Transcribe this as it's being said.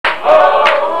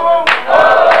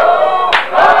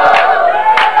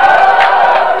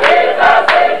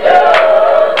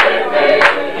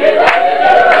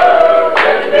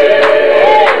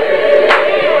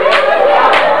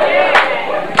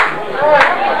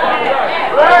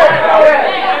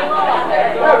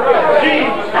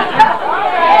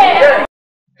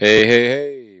Hey, hey,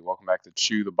 hey, welcome back to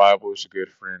Chew the Bible. It's your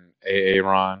good friend A.A.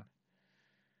 Ron.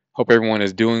 Hope everyone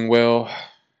is doing well.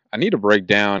 I need to break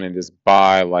down and just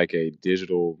buy like a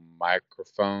digital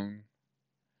microphone.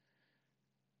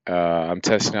 I'm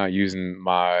testing out using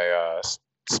my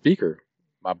speaker,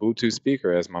 my Bluetooth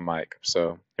speaker as my mic.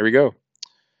 So here we go.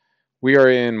 We are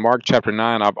in Mark chapter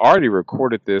 9. I've already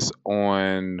recorded this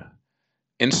on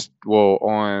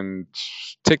on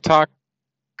TikTok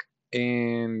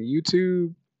and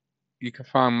YouTube. You can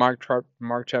find Mark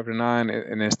chapter 9,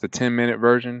 and it's the 10-minute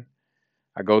version.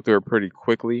 I go through it pretty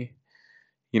quickly.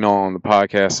 On the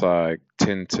podcast, I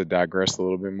tend to digress a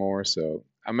little bit more. So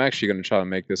I'm actually going to try to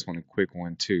make this one a quick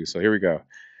one, too. So here we go.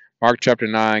 Mark chapter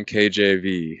 9,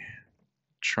 KJV.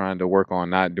 Trying to work on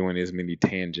not doing as many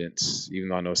tangents, even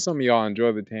though I know some of y'all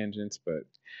enjoy the tangents, but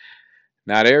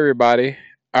not everybody.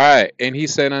 All right. And he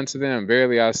said unto them,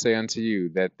 Verily I say unto you,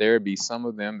 that there be some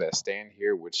of them that stand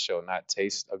here which shall not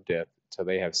taste of death till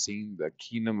they have seen the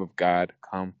kingdom of God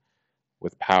come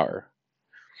with power.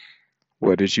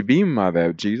 What did you mean by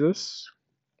that, Jesus?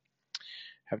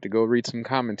 Have to go read some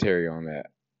commentary on that.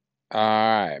 All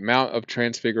right, Mount of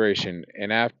Transfiguration.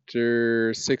 And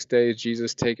after 6 days,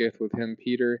 Jesus taketh with him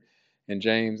Peter and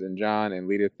James and John and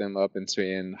leadeth them up into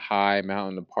an high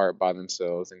mountain apart by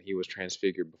themselves, and he was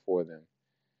transfigured before them.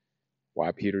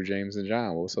 Why Peter, James, and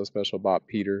John? What was so special about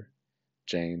Peter,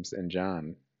 James, and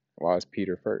John? Why was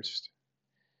Peter first?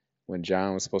 When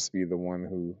John was supposed to be the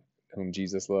one whom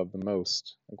Jesus loved the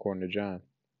most, according to John.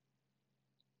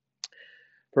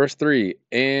 Verse 3,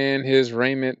 and his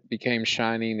raiment became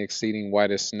shining, exceeding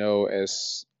white as snow,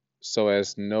 so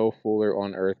as no fuller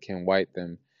on earth can white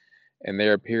them. And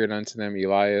there appeared unto them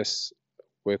Elias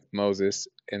with Moses,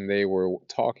 and they were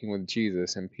talking with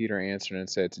Jesus. And Peter answered and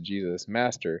said to Jesus,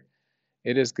 Master,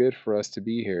 it is good for us to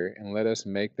be here, and let us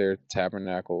make three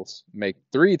tabernacles,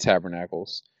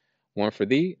 one for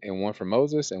thee, and one for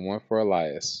Moses, and one for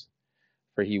Elias.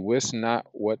 For he wist not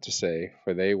what to say,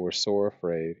 for they were sore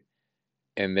afraid.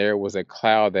 And there was a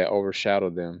cloud that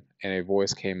overshadowed them, and a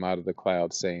voice came out of the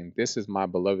cloud saying, This is my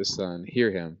beloved son,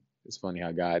 hear him. It's funny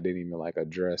how God didn't even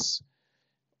address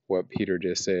what Peter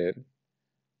just said.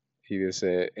 He just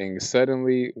said, And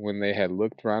suddenly when they had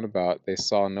looked round about, they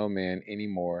saw no man any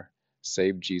more,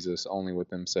 save Jesus only with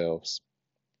themselves.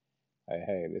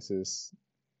 Hey, this is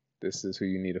who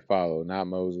you need to follow, not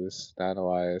Moses, not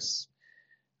Elias.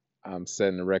 I'm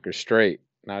setting the record straight.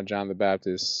 Not John the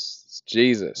Baptist, it's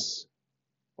Jesus.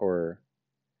 Or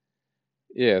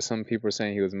yeah, some people are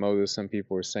saying he was Moses. Some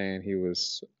people are saying he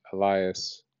was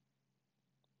Elias.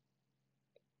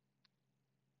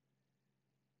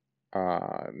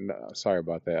 No, sorry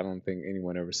about that. I don't think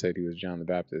anyone ever said he was John the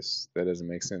Baptist. That doesn't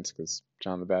make sense because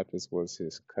John the Baptist was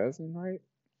his cousin, right?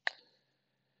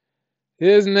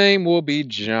 His name will be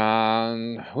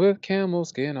John with camel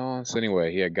skin on. So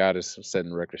anyway, yeah, God is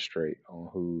setting the record straight on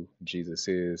who Jesus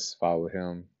is. Follow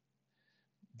him,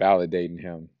 validating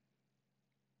him,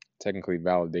 technically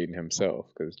validating himself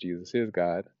because Jesus is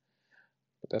God.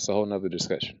 But that's a whole nother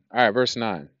discussion. All right, verse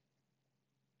 9.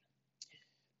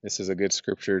 This is a good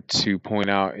scripture to point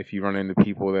out if you run into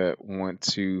people that want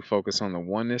to focus on the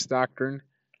oneness doctrine.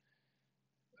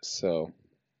 So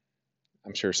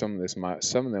I'm sure some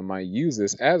of them might use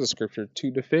this as a scripture to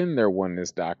defend their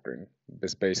oneness doctrine.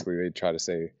 It's basically they try to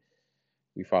say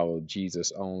we follow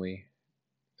Jesus only.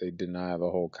 They deny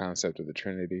the whole concept of the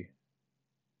Trinity.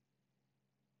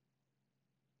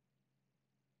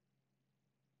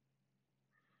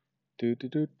 Do do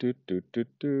do do do do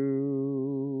do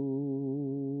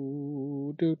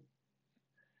do.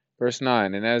 Verse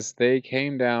 9, and as they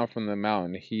came down from the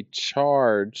mountain, he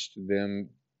charged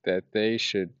them that they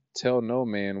should tell no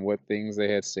man what things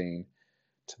they had seen,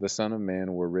 till the Son of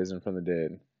Man were risen from the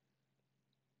dead.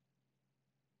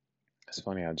 It's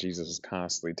funny how Jesus is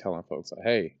constantly telling folks,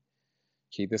 hey,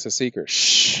 keep this a secret.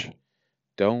 Shh,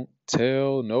 don't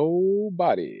tell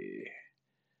nobody.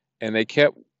 And they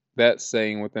kept that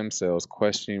saying with themselves,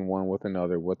 questioning one with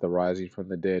another what the rising from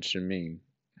the dead should mean.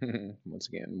 Once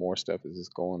again, more stuff is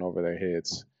just going over their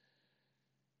heads.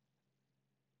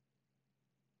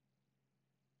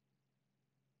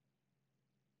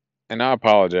 And I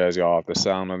apologize, y'all, if the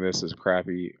sound of this is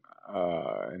crappy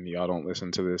and y'all don't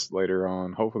listen to this later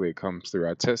on. Hopefully it comes through.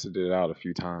 I tested it out a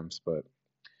few times, but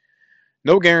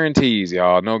no guarantees,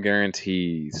 y'all. No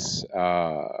guarantees.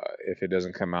 If it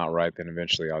doesn't come out right, then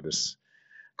eventually I'll just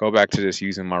go back to just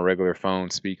using my regular phone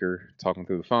speaker, talking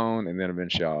through the phone, and then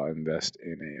eventually I'll invest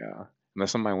in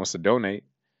unless somebody wants to donate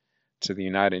to the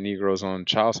United Negroes on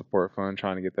Child Support Fund,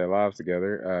 trying to get their lives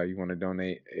together. You want to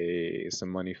donate some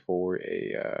money for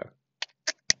a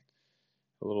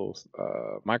little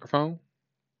microphone,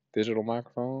 Digital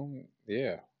microphone?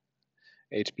 Yeah.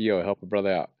 HBO, help a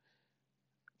brother out.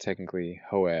 Technically,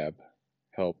 Hoab,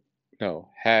 help. No,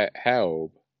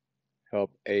 Haob,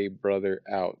 help a brother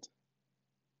out.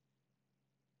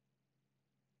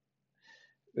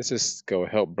 Let's just go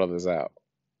help brothers out.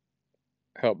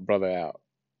 Help brother out.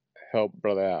 Help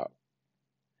brother out.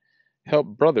 Help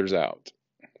brothers out.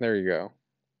 There you go.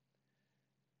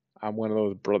 I'm one of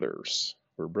those brothers.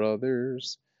 We're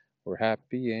brothers. We're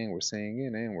happy and we're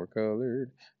singing and we're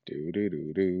colored. Do do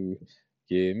do do.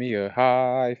 Give me a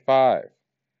high five.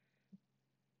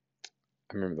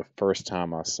 I remember the first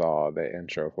time I saw the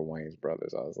intro for Wayne's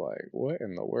Brothers, I was like, "What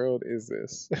in the world is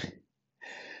this?"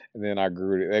 And then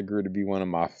that grew to be one of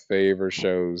my favorite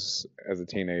shows as a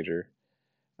teenager.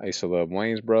 I used to love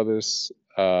Wayne's Brothers,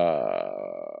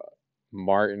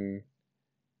 Martin,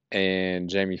 and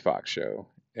Jamie Foxx show.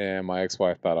 And my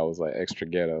ex-wife thought I was like extra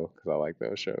ghetto because I like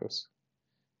those shows.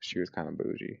 She was kind of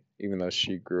bougie, even though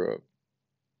she grew up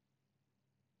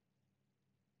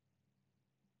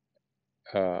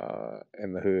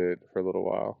in the hood for a little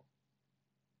while.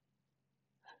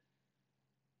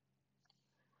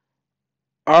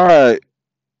 All right,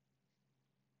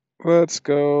 let's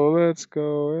go,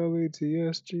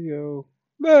 LETSGO.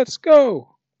 Let's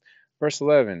go. Verse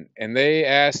 11. And they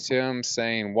asked him,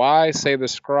 saying, Why say the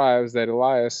scribes that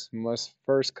Elias must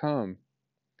first come?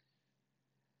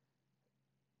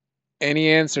 And he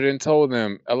answered and told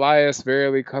them, Elias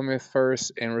verily cometh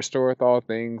first and restoreth all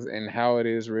things, and how it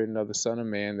is written of the Son of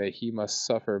Man that he must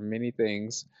suffer many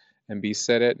things and be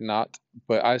set at naught.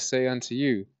 But I say unto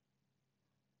you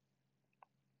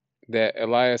that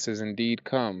Elias is indeed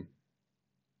come,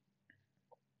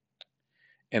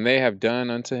 and they have done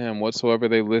unto him whatsoever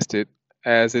they listed,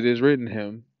 as it is written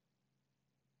him.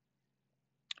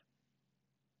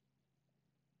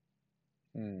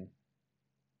 Hmm.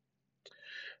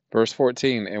 Verse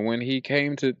 14, and when he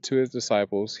came to his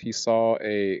disciples, he saw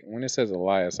when it says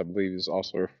Elias, I believe is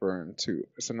also referring to,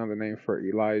 it's another name for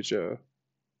Elijah.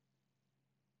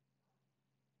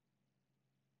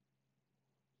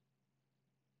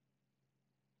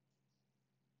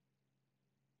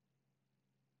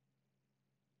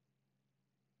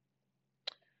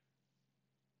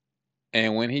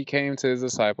 And when he came to his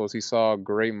disciples, he saw a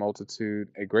great multitude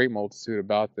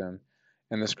about them,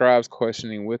 and the scribes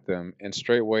questioning with them. And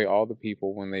straightway all the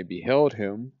people, when they beheld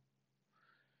him,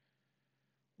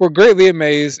 were greatly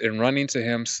amazed, and running to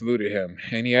him, saluted him.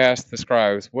 And he asked the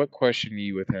scribes, What question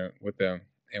ye with them?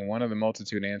 And one of the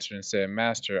multitude answered and said,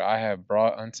 Master, I have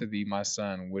brought unto thee my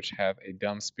son, which hath a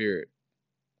dumb spirit.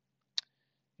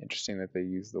 Interesting that they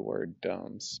use the word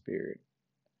dumb spirit.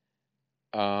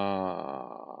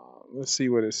 Let's see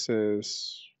what it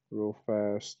says real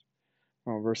fast.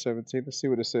 Verse 17. Let's see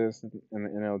what it says in the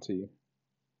NLT.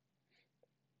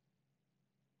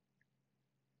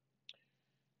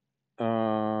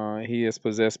 He is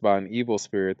possessed by an evil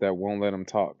spirit that won't let him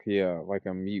talk. Yeah, like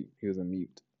a mute. He was a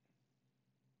mute.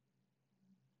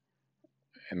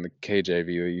 In the KJV,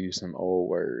 they use some old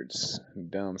words.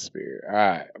 Dumb spirit. All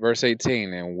right, verse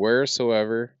 18. And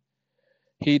wheresoever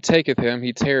he taketh him,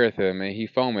 he teareth him, and he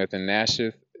foameth and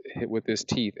gnasheth with his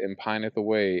teeth, and pineth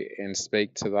away, and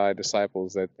spake to thy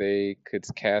disciples that they could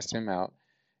cast him out,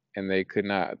 and they could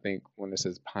not. I think when it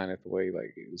says pineth away,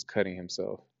 like he was cutting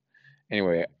himself.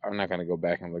 Anyway, I'm not gonna go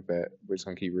back and look that. We're just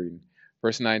gonna keep reading.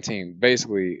 Verse 19.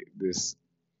 Basically, this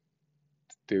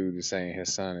dude is saying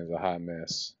his son is a hot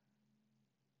mess.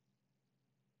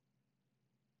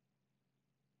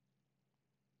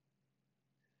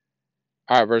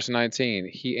 All right, verse 19.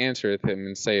 He answereth him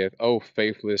and saith, O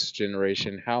faithless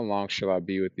generation, how long shall I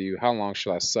be with you? How long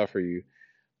shall I suffer you?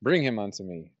 Bring him unto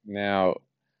me. Now,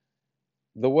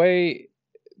 the way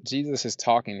Jesus is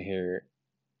talking here,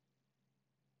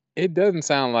 it doesn't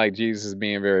sound like Jesus is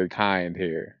being very kind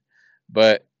here.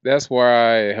 But that's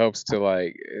why it helps to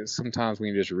like sometimes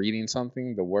when you're just reading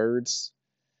something, the words,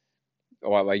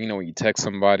 or like when you text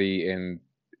somebody and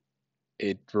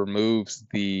it removes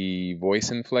the voice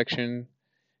inflection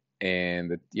and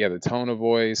the tone of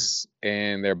voice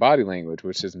and their body language,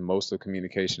 which is most of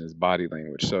communication is body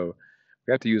language. So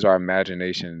we have to use our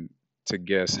imagination to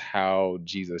guess how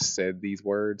Jesus said these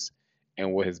words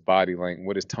and what his body language,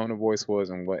 what his tone of voice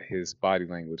was, and what his body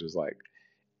language was like.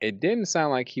 It didn't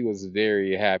sound like he was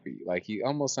very happy. Like he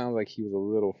almost sounds like he was a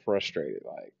little frustrated.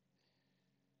 Like,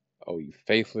 oh, you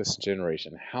faithless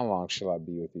generation, how long shall I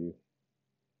be with you?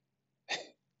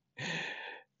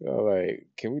 Like,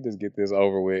 can we just get this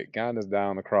over with? Count us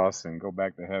down the cross and go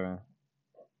back to heaven.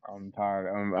 I'm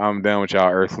tired. I'm done with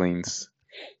y'all earthlings.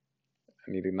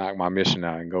 I need to knock my mission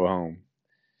out and go home.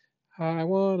 I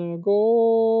wanna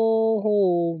go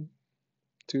home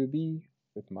to be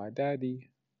with my daddy.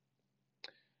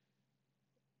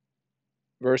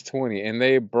 Verse 20, and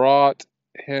they brought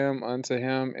him unto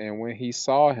him, and when he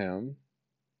saw him,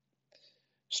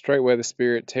 straightway the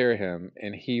spirit tear him,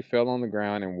 and he fell on the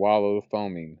ground and wallowed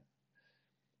foaming.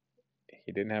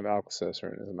 He didn't have Alka-Seltzer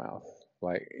in his mouth.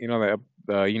 Like, you know that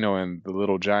in the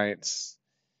Little Giants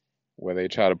where they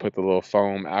try to put the little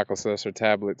foam Alka-Seltzer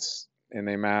tablets in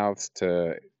their mouths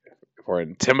to for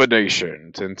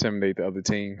intimidation, to intimidate the other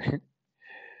team.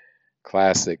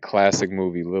 Classic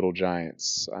movie, Little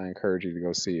Giants. I encourage you to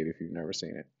go see it if you've never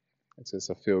seen it. It's just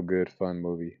a feel good, fun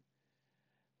movie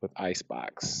with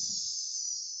Icebox.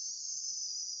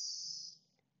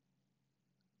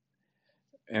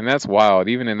 And that's wild.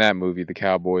 Even in that movie, the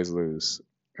Cowboys lose.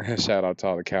 Shout out to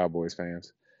all the Cowboys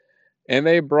fans. And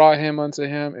they brought him unto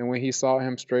him, and when he saw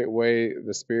him straightway,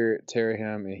 the spirit tear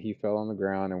him, and he fell on the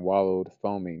ground and wallowed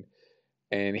foaming.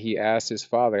 And he asked his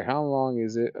father, how long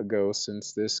is it ago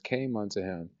since this came unto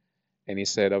him? And he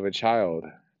said, of a child,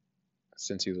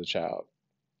 since he was a child.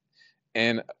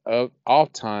 And of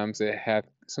oft times it hath,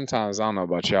 sometimes I don't know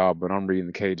about y'all, but I'm reading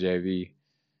the KJV.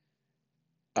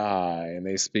 And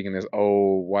they speaking this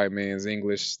old white man's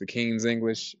English, the King's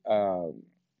English. I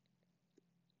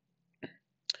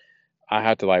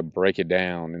have to like break it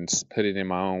down and put it in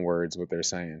my own words what they're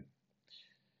saying.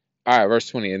 All right, verse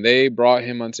 20. And they brought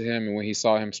him unto him, and when he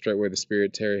saw him straightway the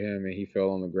spirit tear him, and he fell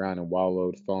on the ground and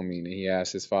wallowed foaming. And he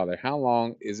asked his father, how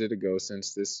long is it ago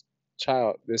since this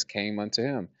came unto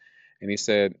him? And he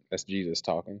said, that's Jesus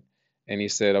talking. And he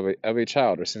said, of a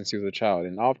child, or since he was a child.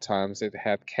 And oft times it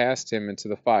hath cast him into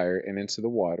the fire and into the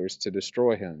waters to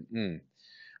destroy him.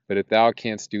 But if thou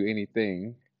canst do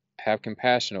anything, have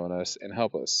compassion on us and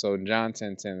help us. So in John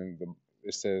 10:10,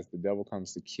 it says the devil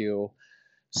comes to kill,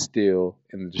 steal,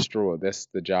 and destroy. That's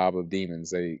the job of demons.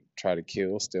 They try to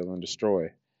kill, steal, and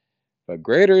destroy. But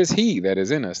greater is he that is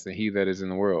in us than he that is in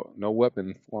the world. No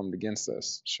weapon formed against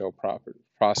us shall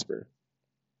prosper.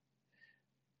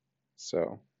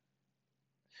 So,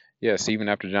 yes, even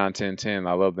after John 10:10,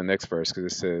 I love the next verse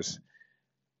because it says,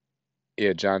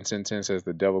 yeah, John 10:10 says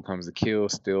the devil comes to kill,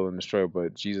 steal, and destroy,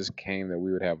 but Jesus came that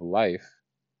we would have life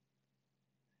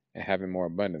and have it more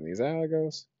abundantly. Is that how it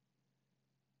goes?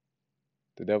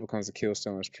 The devil comes to kill,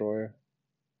 steal, and destroy,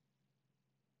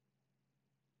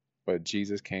 but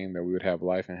Jesus came that we would have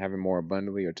life and have it more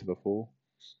abundantly or to the full.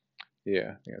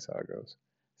 Yeah, I think that's how it goes.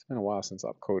 It's been a while since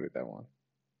I've quoted that one.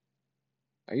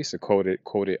 I used to quote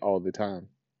it all the time.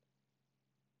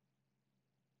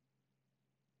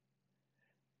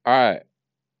 All right.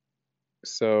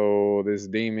 So this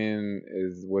demon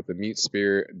is with a mute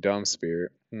spirit, dumb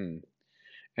spirit.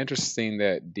 Interesting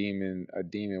that a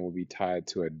demon will be tied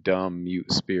to a dumb,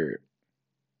 mute spirit.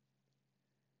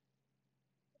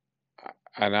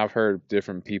 And I've heard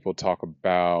different people talk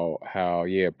about how,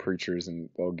 yeah, preachers and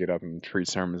they'll get up and preach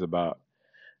sermons about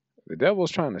the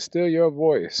devil's trying to steal your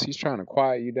voice. He's trying to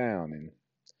quiet you down. And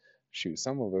shoot,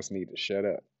 some of us need to shut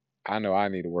up. I know I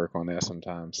need to work on that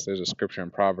sometimes. There's a scripture in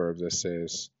Proverbs that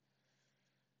says,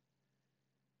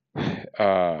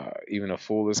 even a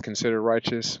fool is considered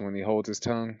righteous when he holds his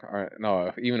tongue. Or,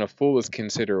 no, even a fool is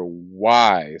considered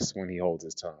wise when he holds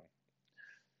his tongue.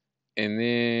 And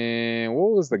then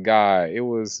what was the guy? It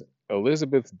was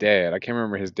Elizabeth's dad. I can't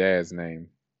remember his dad's name.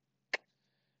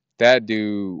 That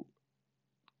dude,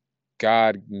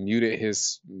 God muted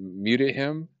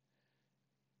him.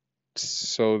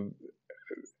 So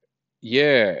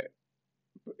yeah,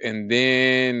 and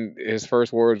then his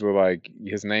first words were like,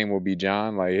 his name will be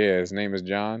John. Like, yeah, his name is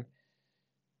John.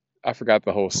 I forgot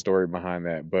the whole story behind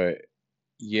that, but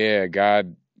yeah,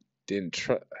 God didn't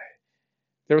trust.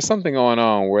 There was something going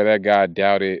on where that guy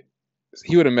doubted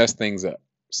he would have messed things up.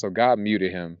 So God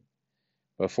muted him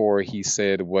before he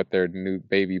said what their new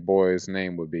baby boy's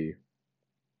name would be.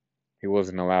 He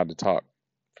wasn't allowed to talk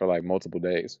for like multiple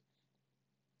days.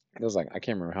 It was like, I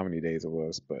can't remember how many days it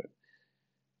was, but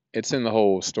it's in the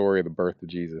whole story of the birth of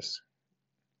Jesus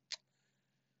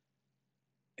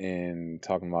and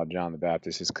talking about John the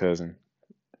Baptist, his cousin,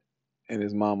 and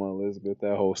his mama Elizabeth,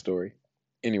 that whole story.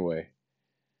 Anyway,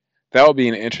 that would be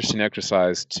an interesting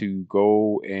exercise to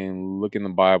go and look in the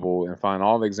Bible and find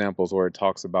all the examples where it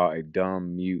talks about a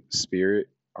dumb, mute spirit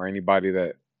or anybody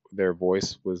that their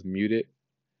voice was muted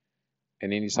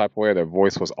in any type of way, their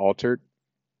voice was altered,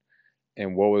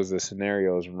 and what was the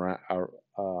scenarios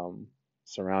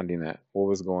surrounding that? What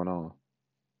was going on?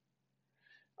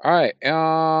 All right. All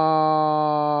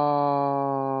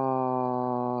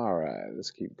right. Let's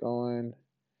keep going.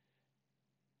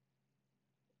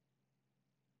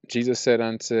 Jesus said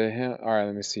unto him, all right,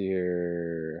 let me see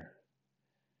here.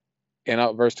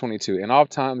 And verse 22, and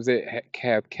oftentimes it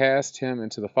have cast him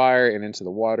into the fire and into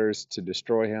the waters to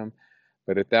destroy him.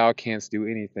 But if thou canst do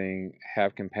anything,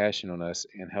 have compassion on us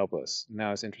and help us.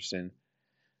 Now it's interesting.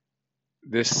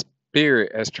 This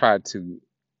spirit has tried to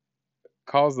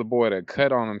cause the boy to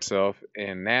cut on himself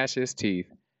and gnash his teeth,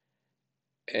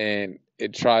 and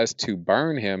it tries to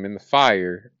burn him in the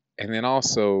fire and then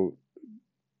also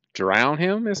drown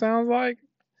him, it sounds like.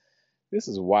 This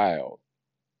is wild.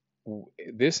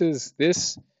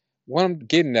 This what I'm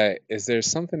getting at is there's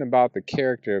something about the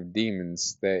character of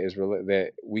demons that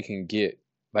that we can get,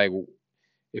 like,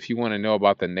 if you want to know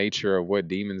about the nature of what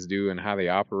demons do and how they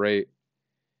operate.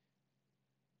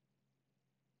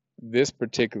 This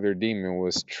particular demon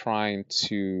was trying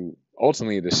to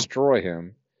ultimately destroy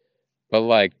him, but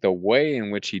like the way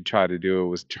in which he tried to do it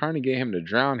was trying to get him to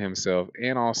drown himself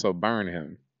and also burn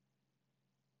him.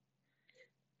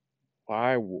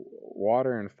 Why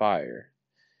water and fire?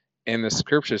 And the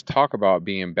scriptures talk about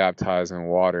being baptized in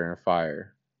water and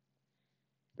fire.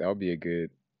 That would be a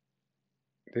good.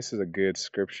 This is a good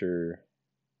scripture.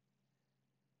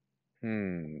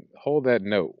 Hold that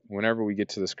note. Whenever we get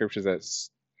to the scriptures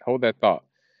hold that thought.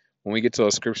 When we get to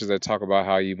those scriptures that talk about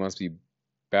how you must be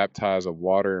baptized of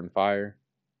water and fire.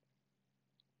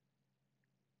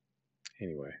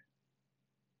 Anyway,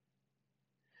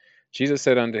 Jesus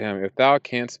said unto him, if thou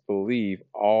canst believe,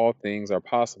 all things are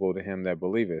possible to him that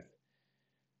believeth.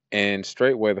 And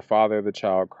straightway the father of the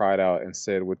child cried out and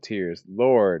said with tears,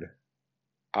 Lord,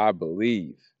 I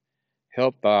believe.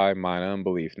 Help thy mine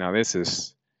unbelief. Now this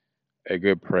is a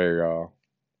good prayer, y'all.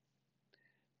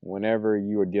 Whenever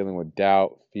you are dealing with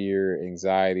doubt, fear,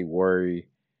 anxiety, worry,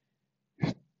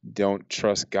 don't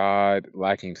trust God,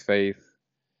 lacking faith,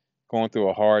 going through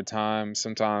a hard time,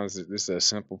 sometimes this is a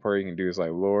simple prayer you can do. It's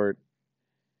like, Lord,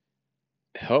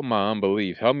 help my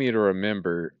unbelief. Help me to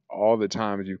remember all the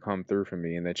times you come through for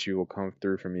me and that you will come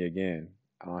through for me again.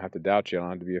 I don't have to doubt you. I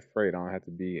don't have to be afraid. I don't have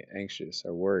to be anxious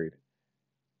or worried.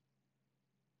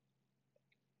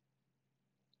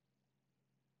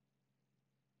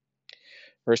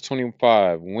 Verse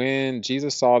 25, when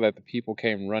Jesus saw that the people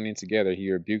came running together,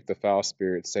 he rebuked the foul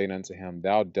spirit, saying unto him,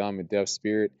 thou dumb and deaf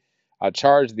spirit, I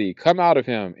charge thee, come out of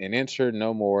him, and enter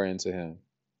no more into him.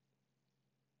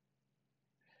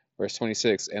 Verse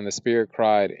 26, and the spirit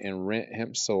cried and rent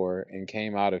him sore, and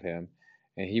came out of him,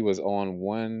 and he was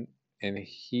one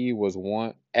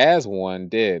as one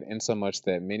dead, insomuch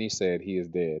that many said he is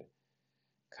dead.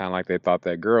 Kind of like they thought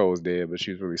that girl was dead, but she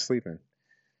was really sleeping.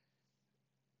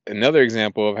 Another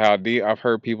example of how I've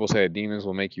heard people say demons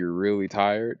will make you really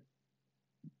tired.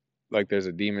 Like there's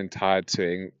a demon tied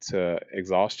to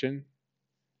exhaustion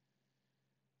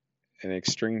and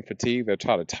extreme fatigue that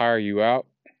try to tire you out.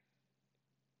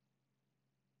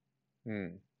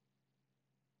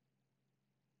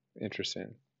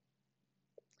 Interesting.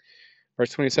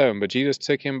 Verse 27, but Jesus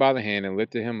took him by the hand and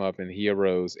lifted him up, and he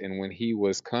arose. And when he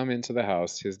was come into the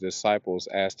house, his disciples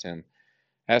asked him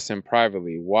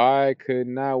privately, why could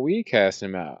not we cast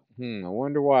him out? I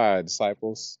wonder why,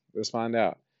 disciples. Let's find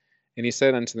out. And he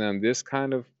said unto them, this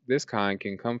kind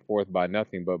can come forth by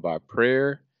nothing but by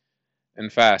prayer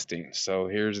and fasting. So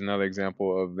here's another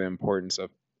example of the importance of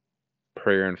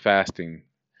prayer and fasting.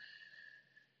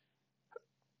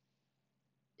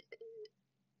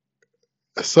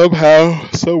 Somehow,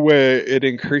 somewhere, it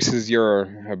increases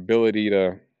your ability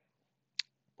to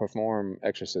perform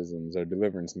exorcisms or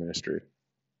deliverance ministry.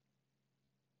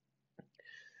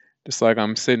 Just like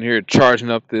I'm sitting here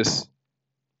charging up this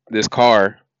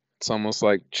car, it's almost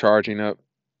like charging up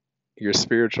your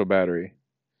spiritual battery.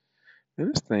 And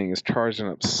this thing is charging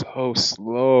up so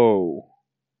slow.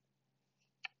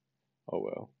 Oh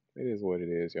well, it is what it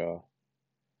is, y'all.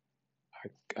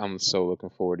 I'm so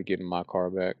looking forward to getting my car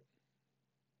back.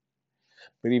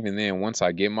 But even then, once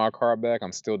I get my car back,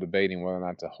 I'm still debating whether or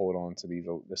not to hold on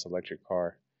to this electric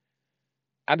car.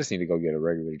 I just need to go get a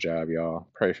regular job, y'all.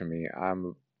 Pray for me.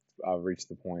 I've reached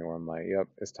the point where I'm like, yep,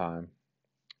 it's time.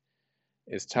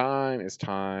 It's time, it's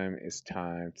time, it's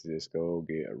time to just go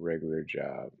get a regular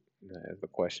job. The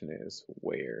question is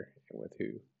where and with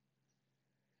who.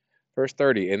 Verse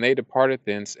 30, and they departed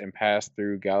thence and passed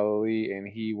through Galilee, and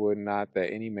he would not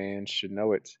that any man should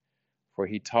know it. For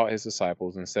he taught his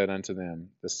disciples and said unto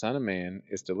them, the Son of Man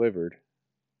is delivered.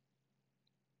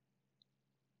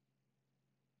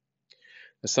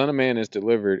 The Son of Man is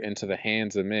delivered into the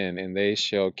hands of men, and they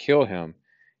shall kill him.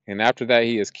 And after that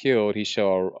he is killed, he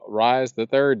shall rise the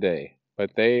third day.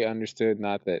 But they understood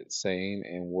not that saying,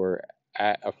 and were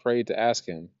afraid to ask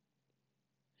him.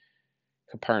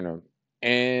 Capernaum.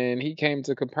 And he came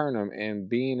to Capernaum, and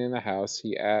being in the house,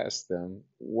 he asked them,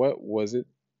 what was it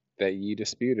that ye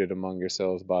disputed among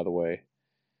yourselves by the way.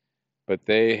 But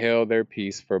they held their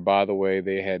peace, for by the way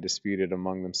they had disputed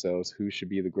among themselves who should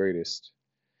be the greatest.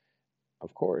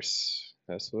 Of course,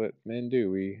 that's what men do.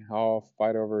 We all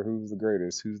fight over who's the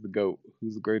greatest, who's the GOAT,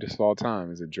 who's the greatest of all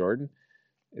time. Is it Jordan?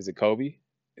 Is it Kobe?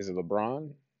 Is it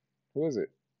LeBron? Who is it?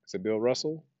 Is it Bill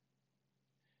Russell?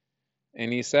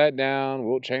 And he sat down,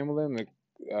 Wilt Chamberlain,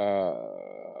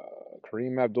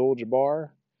 Kareem Abdul-Jabbar,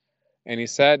 and he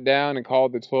sat down and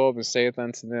called the 12 and saith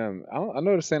unto them. I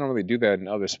noticed they don't really do that in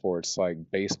other sports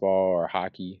like baseball or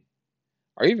hockey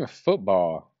or even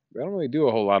football. They don't really do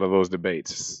a whole lot of those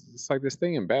debates. It's like this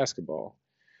thing in basketball.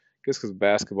 I guess because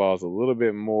basketball is a little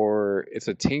bit more, it's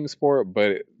a team sport,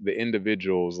 but the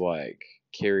individuals like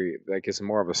carry, like it's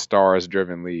more of a stars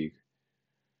driven league.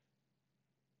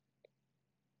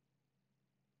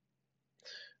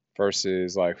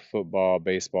 Versus like football,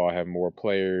 baseball have more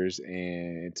players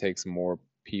and it takes more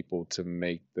people to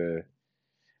make the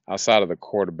outside of the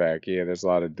quarterback. Yeah, there's a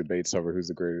lot of debates over who's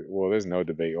the greatest. Well, there's no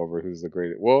debate over who's the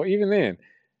greatest. Well, even then,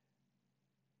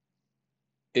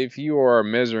 if you are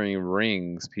measuring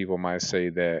rings, people might say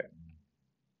that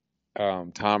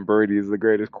Tom Brady is the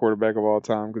greatest quarterback of all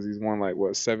time because he's won like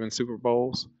what 7 Super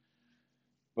Bowls.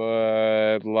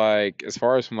 But like as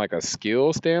far as from like a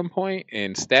skill standpoint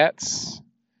and stats,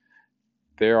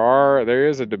 there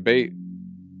is a debate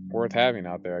worth having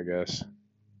out there, I guess.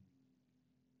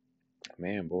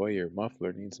 Man, boy, your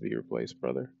muffler needs to be replaced,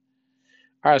 brother.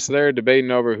 All right, so they're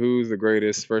debating over who's the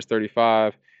greatest. Verse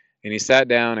 35. And he sat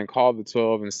down and called the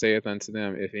 12 and saith unto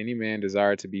them, If any man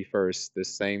desire to be first, the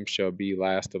same shall be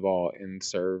last of all and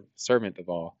servant of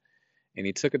all. And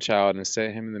he took a child and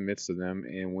set him in the midst of them.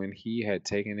 And when he had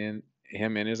taken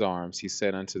him in his arms, he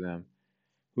said unto them,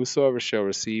 Whosoever shall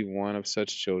receive one of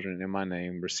such children in my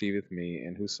name receiveth me,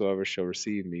 and whosoever shall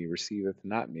receive me receiveth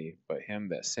not me, but him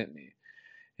that sent me.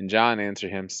 And John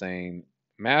answered him, saying,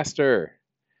 Master,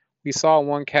 we saw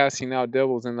one casting out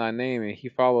devils in thy name, and he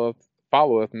followeth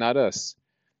not us.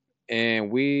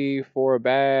 And we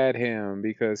forbade him,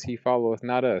 because he followeth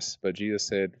not us. But Jesus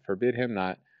said, Forbid him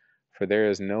not, for there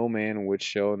is no man which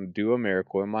shall do a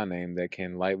miracle in my name that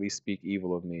can lightly speak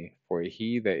evil of me. For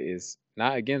he that is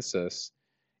not against us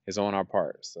is on our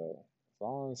part. So as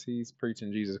long as he's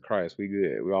preaching Jesus Christ, we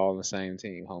good. We all on the same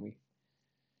team, homie.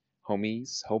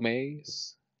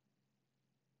 Homies.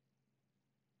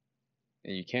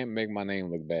 And you can't make my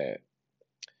name look bad.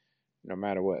 No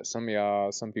matter what. Some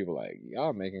people like,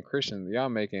 y'all making Christians, y'all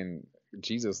making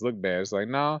Jesus look bad. It's like,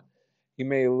 nah, he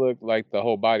may look like the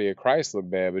whole body of Christ look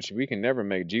bad, but we can never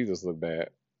make Jesus look bad.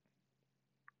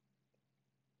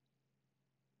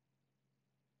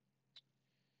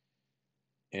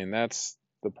 And that's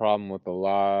the problem with a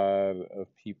lot of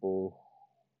people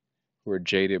who are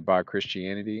jaded by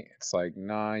Christianity. It's like,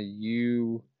 nah,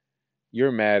 you're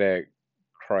mad at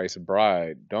Christ's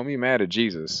bride. Don't be mad at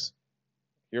Jesus.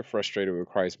 You're frustrated with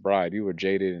Christ's bride. You were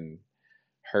jaded and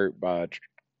hurt by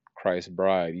Christ's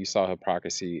bride. You saw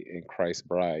hypocrisy in Christ's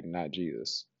bride, not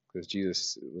Jesus. Because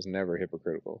Jesus was never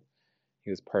hypocritical.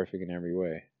 He was perfect in every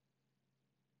way.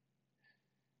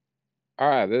 All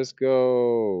right, let's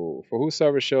go. For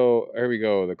whosoever shall, here we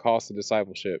go, the cost of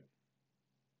discipleship.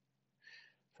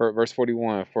 For verse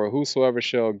 41, for whosoever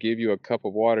shall give you a cup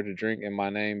of water to drink in my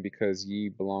name, because ye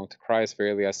belong to Christ,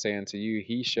 verily I say unto you,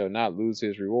 he shall not lose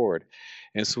his reward.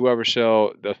 And whosoever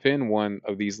shall offend one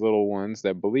of these little ones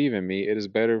that believe in me, it is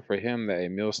better for him that a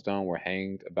millstone were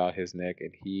hanged about his neck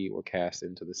and he were cast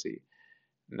into the sea.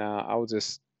 Now, I was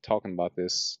just talking about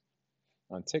this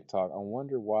on TikTok. I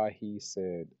wonder why he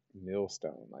said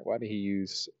millstone. Like, why did he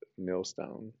use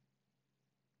millstone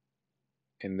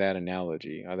in that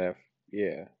analogy? Or that,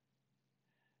 yeah,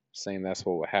 saying that's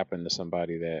what would happen to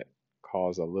somebody that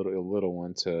caused a little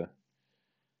one to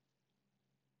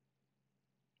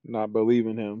not believe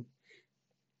in him.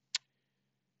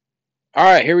 All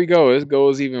right, here we go. This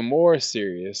goes even more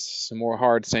serious. Some more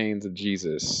hard sayings of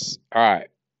Jesus. All right.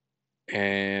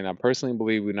 And I personally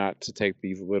believe we're not to take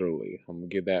these literally. I'm going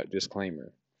to give that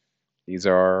disclaimer. These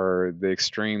are the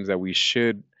extremes that we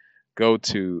should go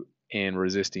to in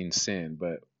resisting sin,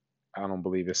 but I don't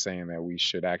believe it's saying that we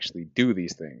should actually do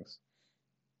these things.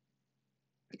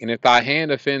 And if thy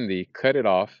hand offend thee, cut it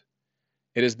off.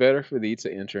 It is better for thee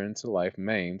to enter into life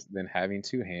maimed than having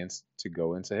 2 hands to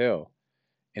go into hell,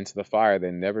 into the fire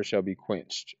that never shall be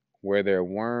quenched, where their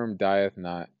worm dieth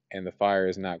not, and the fire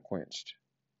is not quenched.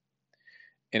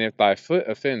 And if thy foot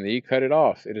offend thee, cut it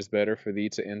off. It is better for thee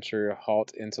to enter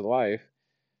halt into life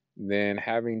than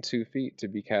having 2 feet to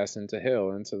be cast into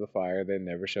hell, into the fire that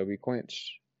never shall be quenched.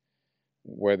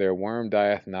 where their worm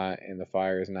dieth not, and the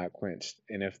fire is not quenched.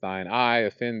 And if thine eye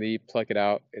offend thee, pluck it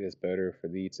out. It is better for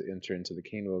thee to enter into the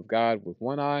kingdom of God with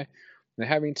one eye, than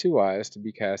having two eyes to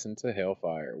be cast into hell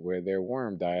fire, where their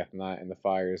worm dieth not, and the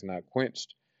fire is not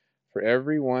quenched. For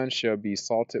every one shall be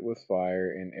salted with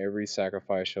fire, and every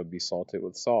sacrifice shall be salted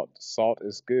with salt. Salt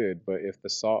is good, but if the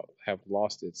salt have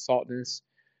lost its saltness,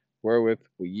 wherewith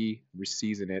will ye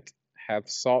reseason it? Have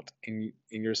salt in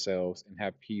yourselves, and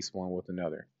have peace one with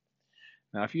another.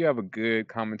 Now, if you have a good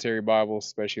commentary Bible,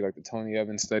 especially like the Tony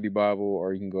Evans Study Bible,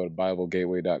 or you can go to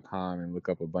BibleGateway.com and look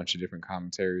up a bunch of different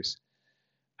commentaries,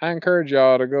 I encourage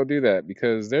y'all to go do that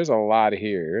because there's a lot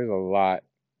here. There's a lot.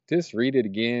 Just read it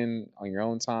again on your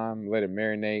own time. Let it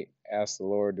marinate. Ask the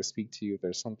Lord to speak to you if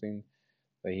there's something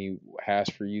that He has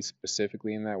for you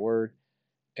specifically in that word.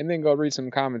 And then go read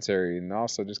some commentary and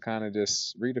also just kind of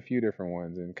just read a few different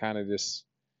ones and kind of just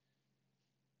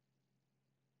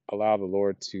allow the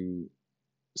Lord to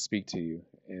speak to you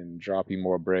and drop you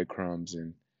more breadcrumbs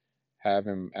and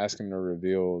ask him to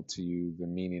reveal to you the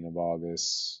meaning of all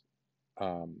this.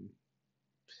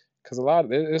 Because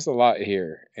there's a lot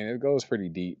here and it goes pretty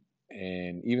deep.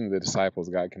 And even the disciples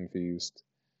got confused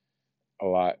a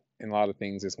lot, and a lot of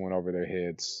things just went over their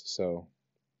heads. So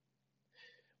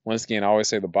once again, I always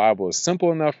say the Bible is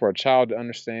simple enough for a child to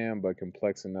understand, but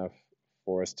complex enough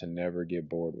for us to never get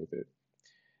bored with it.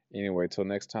 Anyway, till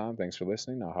next time, thanks for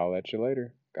listening. I'll holler at you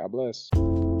later. God bless.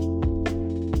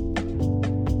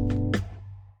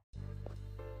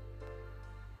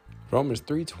 Romans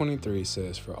 3:23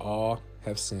 says, "For all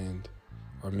have sinned,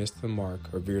 or missed the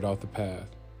mark, or veered off the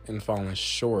path, and fallen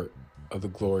short of the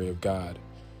glory of God,"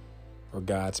 or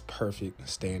God's perfect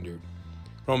standard.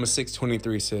 Romans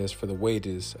 6:23 says, "For the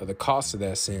wages of the cost of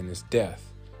that sin is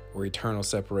death, or eternal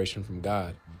separation from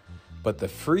God. But the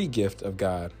free gift of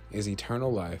God is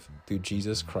eternal life through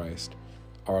Jesus Christ,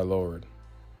 our Lord."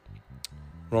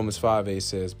 Romans 5:8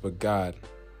 says, "But God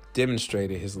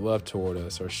demonstrated his love toward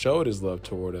us," or showed his love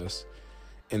toward us,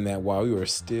 "in that while we were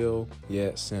still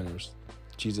yet sinners,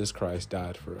 Jesus Christ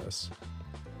died for us."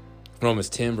 Romans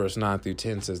 10 verse 9 through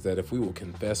 10 says that if we will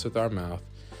confess with our mouth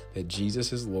that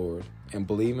Jesus is Lord and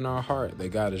believe in our heart that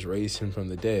God has raised him from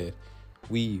the dead,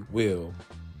 we will,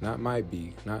 not might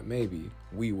be, not maybe,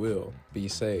 we will be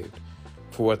saved.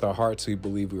 For with our hearts we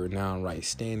believe we are now in right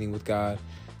standing with God,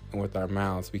 and with our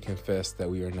mouths we confess that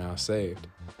we are now saved.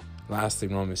 Lastly,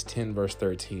 Romans 10 verse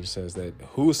 13 says that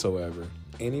whosoever,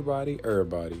 anybody,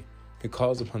 everybody, who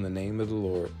calls upon the name of the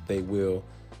Lord, they will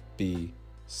be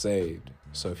saved.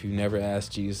 So if you've never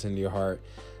asked Jesus into your heart,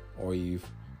 or you've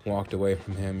walked away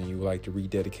from him and you would like to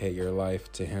rededicate your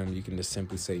life to him, you can just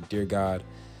simply say, "Dear God,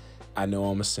 I know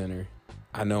I'm a sinner.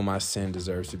 I know my sin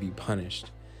deserves to be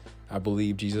punished. I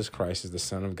believe Jesus Christ is the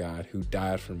Son of God who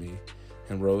died for me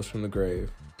and rose from the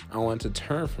grave. I want to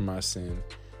turn from my sin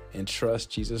and trust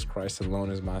Jesus Christ alone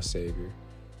as my Savior.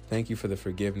 Thank you for the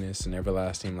forgiveness and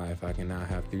everlasting life I can now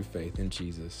have through faith in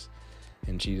Jesus.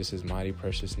 In Jesus' mighty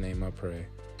precious name I pray.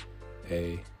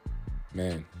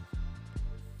 Amen."